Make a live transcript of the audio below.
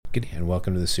Good, and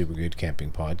welcome to the Super Good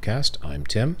Camping Podcast. I'm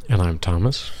Tim. And I'm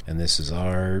Thomas. And this is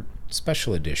our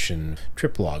special edition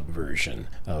trip log version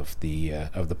of the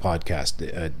podcast.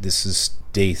 This is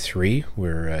day 3,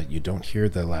 where you don't hear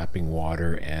the lapping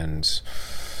water and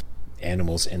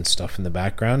animals and stuff in the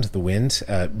background, the wind,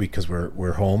 because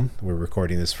we're home. We're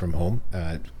recording this from home.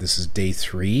 This is day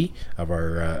 3 of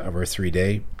our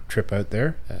 3-day trip out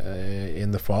there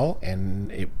in the fall,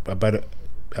 and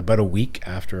about a week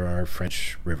after our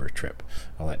French River trip.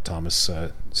 I'll let Thomas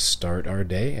start our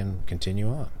day and continue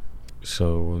on.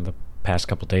 So the past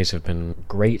couple days have been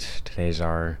great. Today's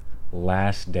our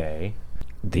last day.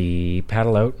 The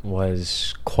paddle out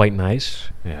was quite nice.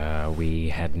 We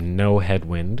had no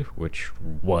headwind, which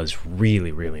was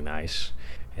really, really nice.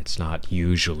 It's not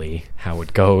usually how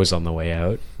it goes on the way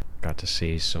out. Got to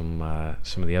see some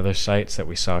of the other sites that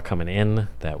we saw coming in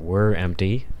that were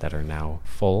empty, that are now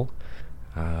full.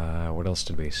 What else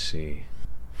did we see?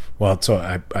 Well, so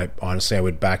I honestly, I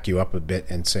would back you up a bit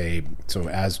and say, so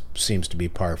as seems to be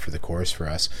par for the course for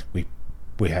us, we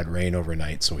had rain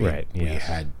overnight, so we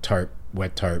had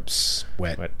wet tarps,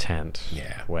 wet tent,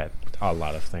 wet a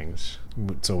lot of things.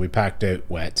 So we packed out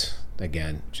wet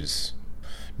again, which is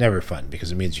never fun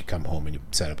because it means you come home and you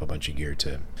set up a bunch of gear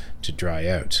to dry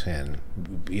out, and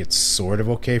it's sort of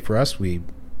okay for us. We,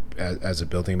 as a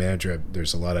building manager,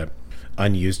 there's a lot of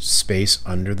unused space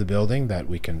under the building that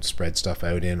we can spread stuff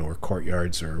out in, or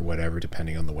courtyards or whatever,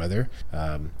 depending on the weather.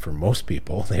 For most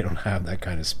people, they don't have that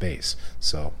kind of space,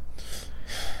 so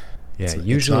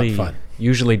usually it's not fun.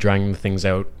 Usually drying things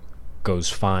out goes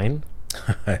fine.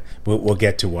 We'll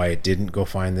get to why it didn't go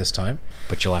fine this time,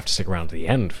 but you'll have to stick around to the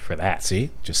end for that.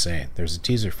 See, just saying, there's a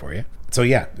teaser for you. So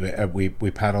we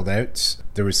paddled out.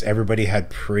 Everybody had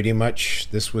pretty much,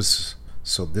 this was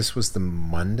the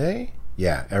Monday.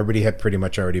 Yeah, everybody had pretty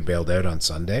much already bailed out on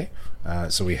Sunday.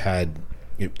 So we had,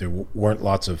 there weren't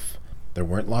lots of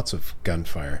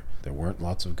gunfire. There weren't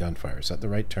lots of gunfire. Is that the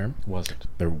right term? Wasn't.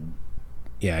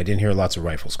 Yeah, I didn't hear lots of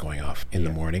rifles going off in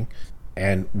the morning.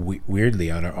 And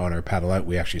weirdly, on our paddle out,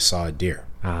 we actually saw a deer.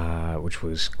 Which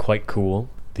was quite cool.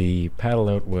 The paddle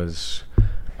out was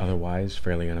otherwise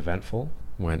fairly uneventful.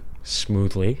 Went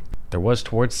smoothly. There was,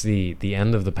 towards the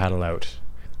end of the paddle out,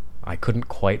 I couldn't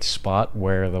quite spot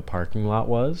where the parking lot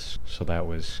was. So that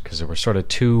was because there were sort of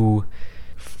two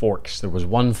forks. There was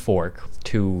one fork with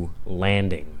two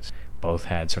landings. Both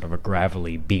had sort of a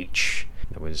gravelly beach.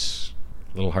 It was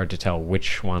a little hard to tell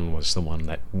which one was the one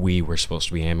that we were supposed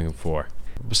to be aiming for.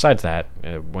 Besides that,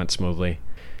 it went smoothly.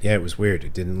 Yeah, it was weird.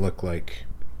 It didn't look like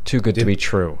too good to be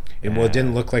true. It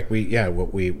didn't look like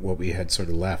what we had sort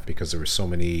of left, because there were so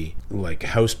many like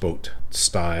houseboat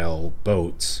style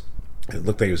boats. It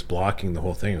looked like it was blocking the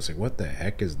whole thing. I was like, what the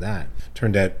heck is that?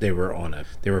 Turned out they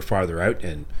were farther out,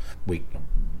 and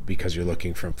because you're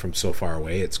looking from so far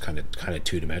away, it's kind of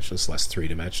 2-dimensional, it's less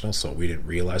 3-dimensional. So we didn't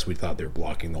realize, we thought they were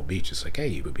blocking the whole beach. It's like, hey,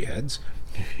 you booby heads,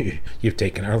 you've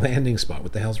taken our landing spot.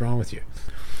 What the hell's wrong with you?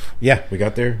 Yeah, we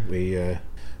got there. We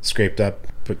scraped up,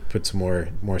 put some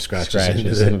more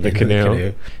scratches into the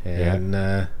canoe,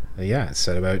 and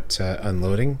set about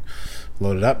unloading.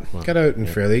 Loaded up, got out in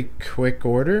fairly quick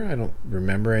order. I don't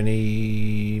remember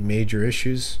any major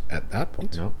issues at that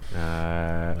point. No.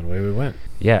 And away we went.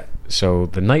 Yeah, so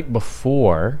the night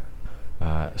before,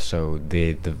 so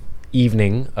the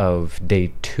evening of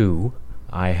day 2,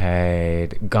 I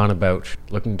had gone about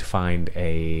looking to find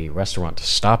a restaurant to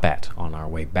stop at on our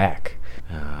way back,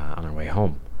 on our way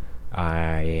home.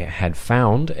 I had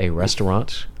found a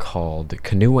restaurant called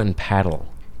Canoe and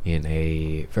Paddle in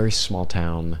a very small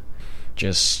town,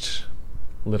 just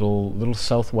little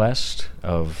southwest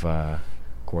of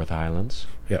Kawartha Islands.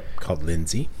 Yep, called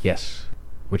Lindsay. Yes,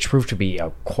 which proved to be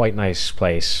a quite nice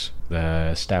place.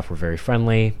 The staff were very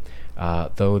friendly,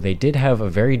 though they did have a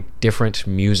very different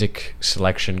music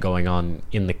selection going on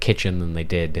in the kitchen than they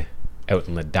did out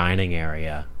in the dining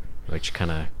area, which kind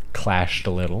of clashed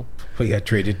a little. We got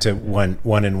treated to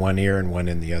one in one ear and one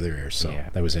in the other ear, so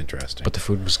that was interesting. But the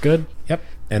food was good. Yep,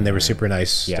 and they were super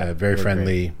nice, very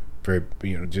friendly. Great. Very,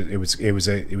 it was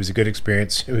a good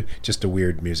experience. It was just a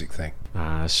weird music thing.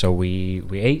 So we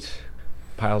ate,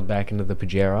 piled back into the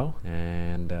Pajero,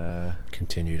 and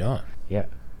continued on. Yeah,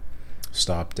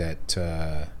 stopped at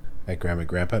Grandma and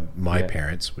Grandpa, my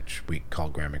parents, which we call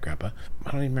Grandma and Grandpa.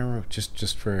 I don't even remember,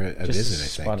 just for a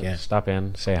visit, I think. Yeah, stop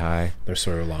in, say hi. They're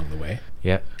sort of along the way.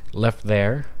 Yeah, left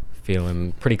there,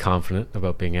 feeling pretty confident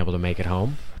about being able to make it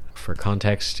home. For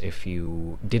context, if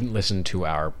you didn't listen to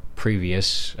our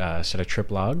previous set of trip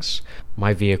logs,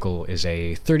 my vehicle is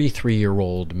a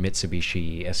 33-year-old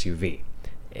Mitsubishi SUV.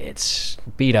 It's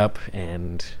beat up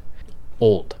and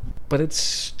old, but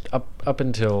it's up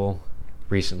until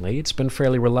recently, it's been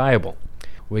fairly reliable.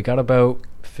 We got about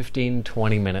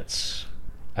 15-20 minutes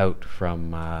out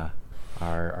from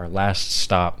our last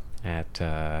stop at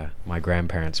my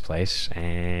grandparents' place,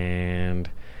 and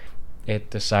it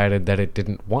decided that it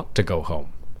didn't want to go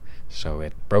home. So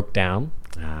it broke down.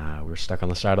 We were stuck on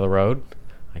the side of the road.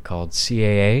 I called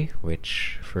CAA,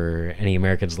 which for any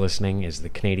Americans listening is the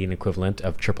Canadian equivalent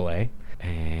of AAA,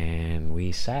 and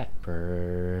we sat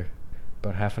for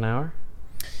about half an hour.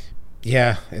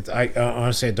 Yeah, I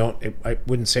honestly I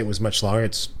wouldn't say it was much longer.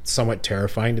 It's somewhat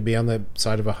terrifying to be on the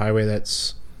side of a highway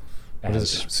that's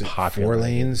popular. 4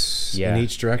 lanes Yeah. in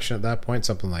each direction at that point,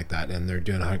 something like that, and they're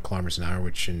doing 100 kilometers an hour,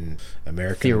 which in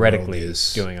American Theoretically world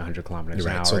is doing 100 kilometers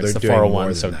an right. hour. So it's they're the doing 401,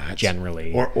 more so than that.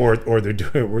 generally, or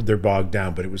they're bogged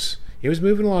down. But it was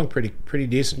moving along pretty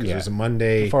decent because it was a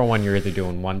Monday. The 401 you're either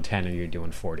doing 110 or you're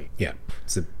doing 40. Yeah,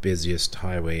 it's the busiest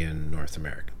highway in North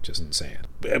America. Just saying.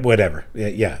 But whatever.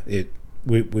 Yeah.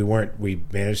 We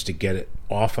managed to get it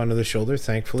off under the shoulder,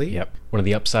 thankfully. Yep. One of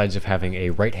the upsides of having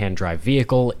a right-hand drive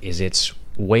vehicle is it's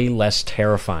way less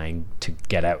terrifying to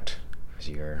get out.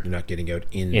 You're not getting out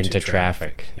into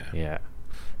traffic. Yeah.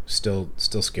 Still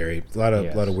scary. A lot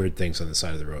of weird things on the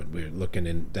side of the road. We're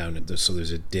looking down at this, so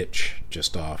there's a ditch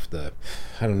just off the.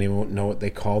 I don't even know what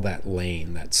they call that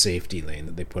lane, that safety lane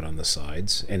that they put on the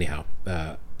sides. Anyhow,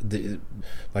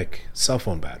 like cell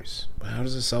phone batteries. How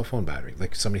does a cell phone battery?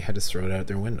 Like somebody had to throw it out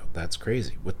their window. That's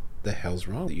crazy. What the hell's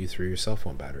wrong that you threw your cell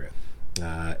phone battery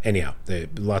out? Anyhow,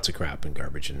 lots of crap and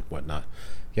garbage and whatnot.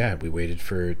 Yeah, we waited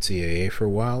for CAA for a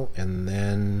while, and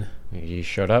then he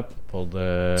showed up, pulled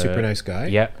the super nice guy.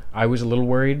 Yeah, I was a little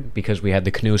worried because we had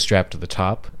the canoe strapped to the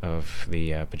top of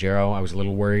the Pajero. I was a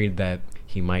little worried that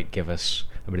he might give us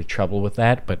a bit of trouble with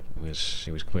that, but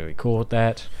he was completely cool with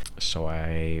that. So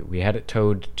we had it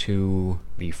towed to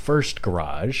the first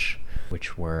garage,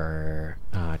 which were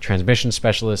transmission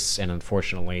specialists, and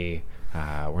unfortunately,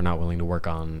 we're not willing to work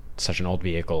on such an old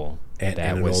vehicle and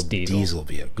an was old diesel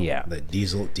vehicle. Yeah, the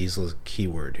diesel is a key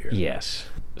word here. Yes.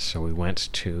 So we went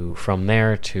from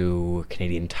there to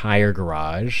Canadian Tire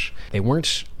Garage. They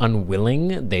weren't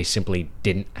unwilling. They simply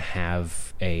didn't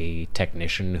have a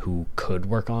technician who could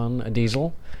work on a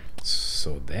diesel.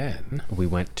 So then we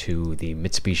went to the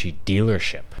Mitsubishi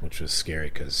dealership, which was scary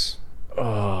because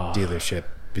dealership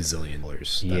bazillion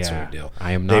dollars. That sort of deal.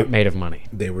 I am not made of money.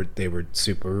 They were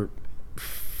super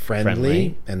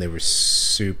friendly, and they were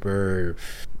super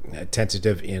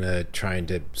tentative in trying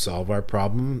to solve our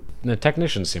problem. The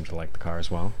technicians seemed to like the car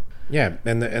as well. Yeah,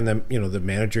 and the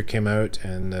manager came out,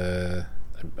 and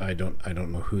I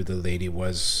don't know who the lady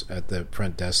was at the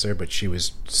front desk there, but she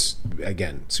was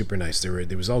again super nice.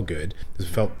 It was all good. It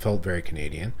felt very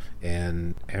Canadian,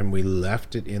 and we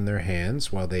left it in their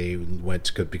hands while they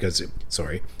went because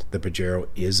the Pajero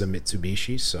is a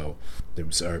Mitsubishi, so it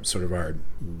was our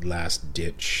last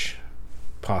ditch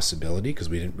possibility because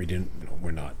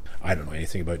we're not. I don't know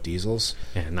anything about diesels,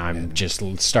 and I'm just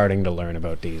starting to learn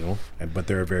about diesel. But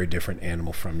they're a very different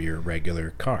animal from your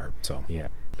regular car. So yeah.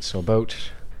 So about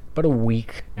a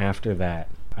week after that,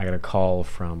 I got a call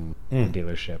from the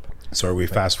dealership. So we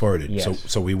fast forwarded. Yes.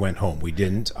 So we went home. We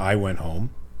didn't. I went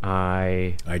home.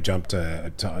 I jumped.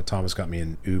 Thomas got me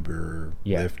an Uber,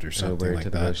 Lyft, or something Uber like to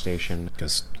that. the GO station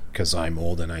Because I'm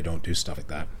old and I don't do stuff like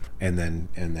that. And then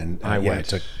I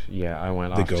went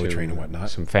off the GO train and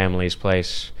whatnot. Some family's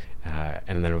place,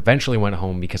 and then eventually went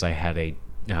home because I had a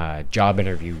job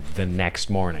interview the next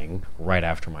morning right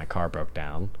after my car broke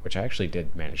down, which I actually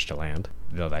did manage to land,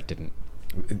 though that didn't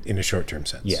in a short-term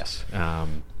sense. Yes. But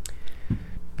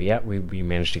yeah, we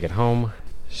managed to get home.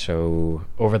 So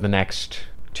over the next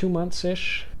 2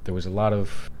 months-ish,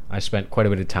 I spent quite a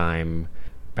bit of time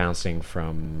bouncing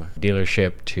from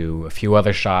dealership to a few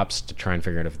other shops to try and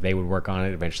figure out if they would work on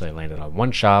it. Eventually I landed on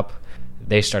one shop.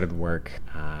 They started work.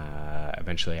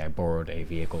 Eventually I borrowed a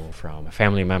vehicle from a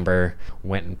family member,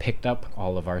 went and picked up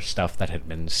all of our stuff that had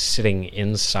been sitting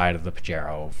inside of the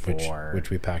Pajero which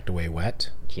we packed away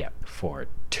wet. Yeah, for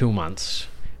 2 months.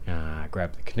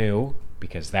 Grabbed the canoe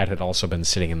because that had also been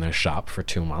sitting in their shop for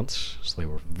 2 months. So they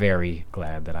were very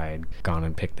glad that I had gone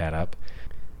and picked that up.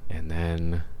 And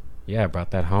then I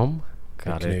brought that home.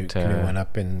 Canoe went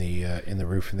up in the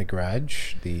roof in the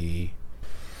garage. The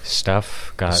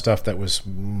stuff that was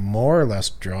more or less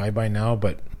dry by now,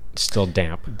 but still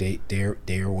damp.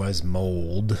 There was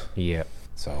mold. Yeah.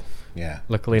 So yeah.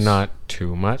 Luckily, not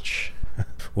too much.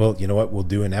 Well, you know what? We'll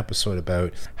do an episode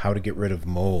about how to get rid of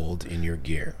mold in your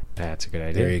gear. That's a good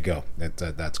idea. There you go.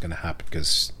 That's going to happen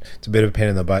because it's a bit of a pain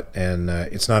in the butt, and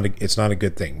it's not a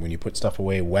good thing when you put stuff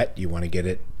away wet. You want to get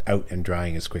it out and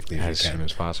drying as quickly as you can, soon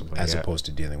as possible, as opposed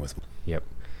to dealing with. Yep.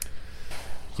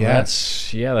 Yeah,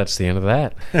 That's the end of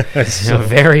that. A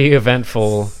very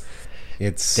eventful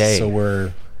day. So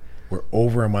we're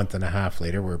over a month and a half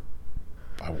later. We're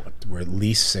at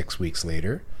least 6 weeks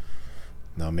later.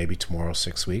 No, maybe tomorrow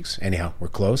 6 weeks. Anyhow, we're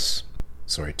close.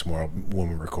 Sorry, tomorrow when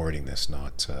we're recording this,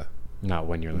 not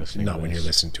when you're listening. Not when you're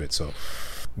listening to it. So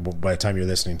by the time you're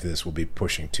listening to this, we'll be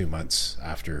pushing 2 months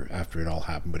after it all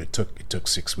happened. But it took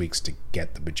 6 weeks to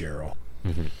get the Pajero.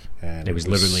 Mm-hmm. And it was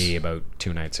literally about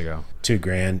 2 nights ago.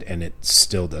 $2,000, and it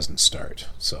still doesn't start.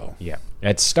 So yeah,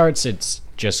 it starts. It's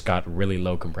just got really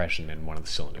low compression in one of the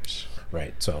cylinders.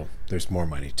 Right. So there's more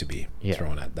money to be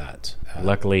thrown at that.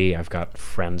 Luckily, I've got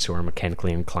friends who are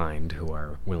mechanically inclined who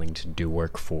are willing to do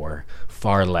work for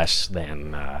far less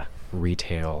than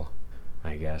retail,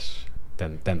 I guess,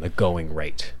 than the going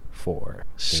rate for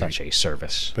such a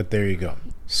service. But there you go.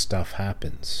 Stuff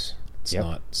happens.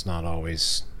 It's not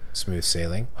always smooth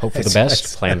sailing. Hope for the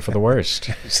best, plan for the worst.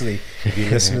 Actually, if you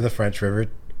listen to the French River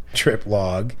trip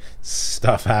log,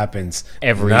 stuff happens.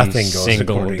 Nothing goes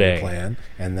according to plan.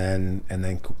 And then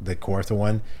the Kawartha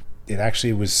one, it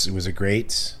actually was a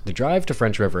great. The drive to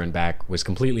French River and back was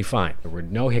completely fine. There were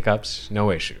no hiccups,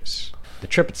 no issues. The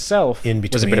trip itself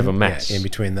was a bit of a mess. Yeah, in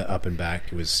between the up and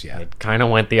back, it was It kind of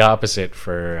went the opposite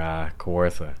for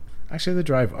Kawartha. Actually, the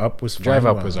drive up was fine. Drive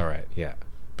up was all right. Yeah.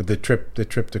 But the trip to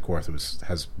Kawartha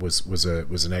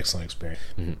was an excellent experience.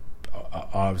 Mm-hmm.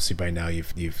 Obviously, by now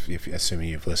you've assuming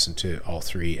you've listened to all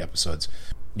 3 episodes,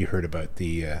 you heard about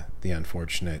the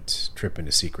unfortunate trip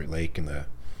into Secret Lake and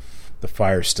the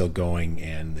fire still going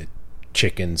and the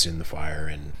chickens in the fire,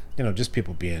 and just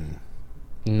people being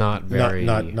not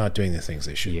doing the things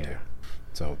they should do.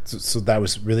 So that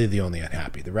was really the only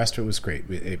unhappy. The rest of it was great.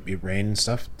 It rained and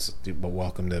stuff, but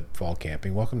welcome to fall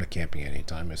camping. Welcome to camping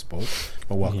anytime, I suppose.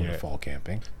 But welcome to fall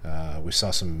camping. We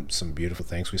saw some beautiful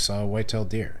things. We saw a white-tailed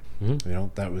deer. Mm-hmm.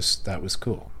 That was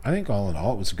cool. I think all in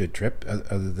all, it was a good trip,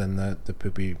 other than the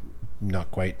poopy,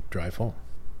 not quite drive home.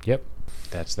 Yep,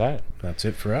 that's that. That's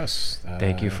it for us.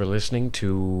 Thank you for listening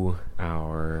to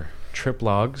our trip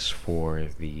logs for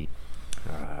the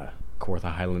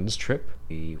Kawartha Highlands trip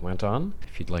we went on.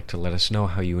 If you'd like to let us know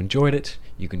how you enjoyed it,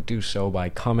 you can do so by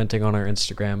commenting on our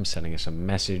Instagram, sending us a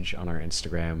message on our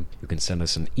Instagram. You can send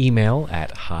us an email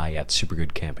at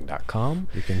hi@supergoodcamping.com.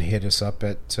 You can hit us up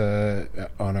at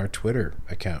on our Twitter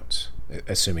account,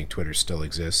 assuming Twitter still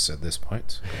exists at this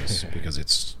point, because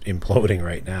it's imploding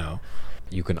right now.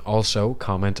 You can also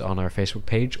comment on our Facebook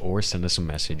page or send us a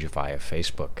message via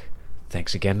Facebook.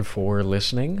 Thanks again for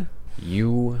listening.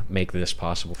 You make this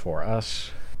possible for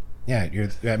us. Yeah,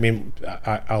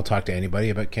 I'll talk to anybody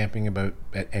about camping, about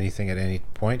anything at any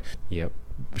point. Yep.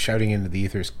 Shouting into the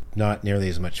ether is not nearly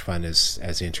as much fun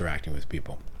as interacting with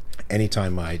people.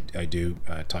 Anytime I do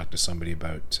talk to somebody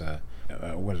about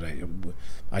what did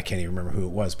I can't even remember who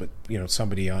it was, but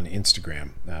somebody on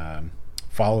Instagram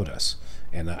followed us.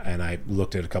 And I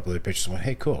looked at a couple of their pictures and went,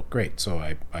 hey, cool, great. So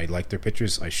I liked their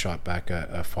pictures. I shot back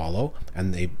a follow,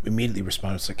 and they immediately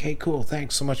responded. It's like, hey, cool,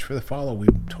 thanks so much for the follow. We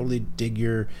totally dig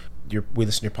your we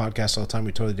listen to your podcast all the time.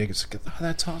 We totally dig it. It's like, oh,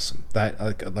 that's awesome. That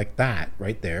like that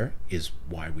right there is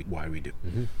why we do.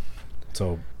 Mm-hmm.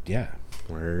 So yeah,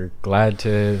 we're glad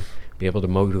to be able to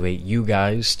motivate you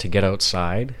guys to get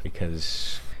outside,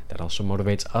 because that also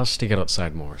motivates us to get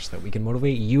outside more, so that we can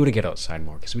motivate you to get outside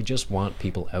more, because we just want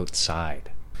people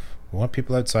outside. We want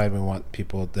people outside. We want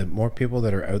people. The more people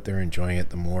that are out there enjoying it,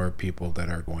 the more people that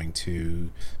are going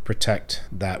to protect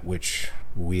that which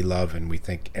we love and we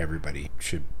think everybody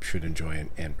should enjoy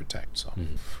and protect. So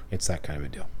It's that kind of a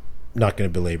deal. Not going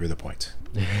to belabor the point.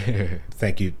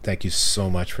 Thank you so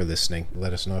much for listening.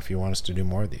 Let us know if you want us to do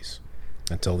more of these.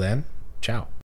 Until then, ciao.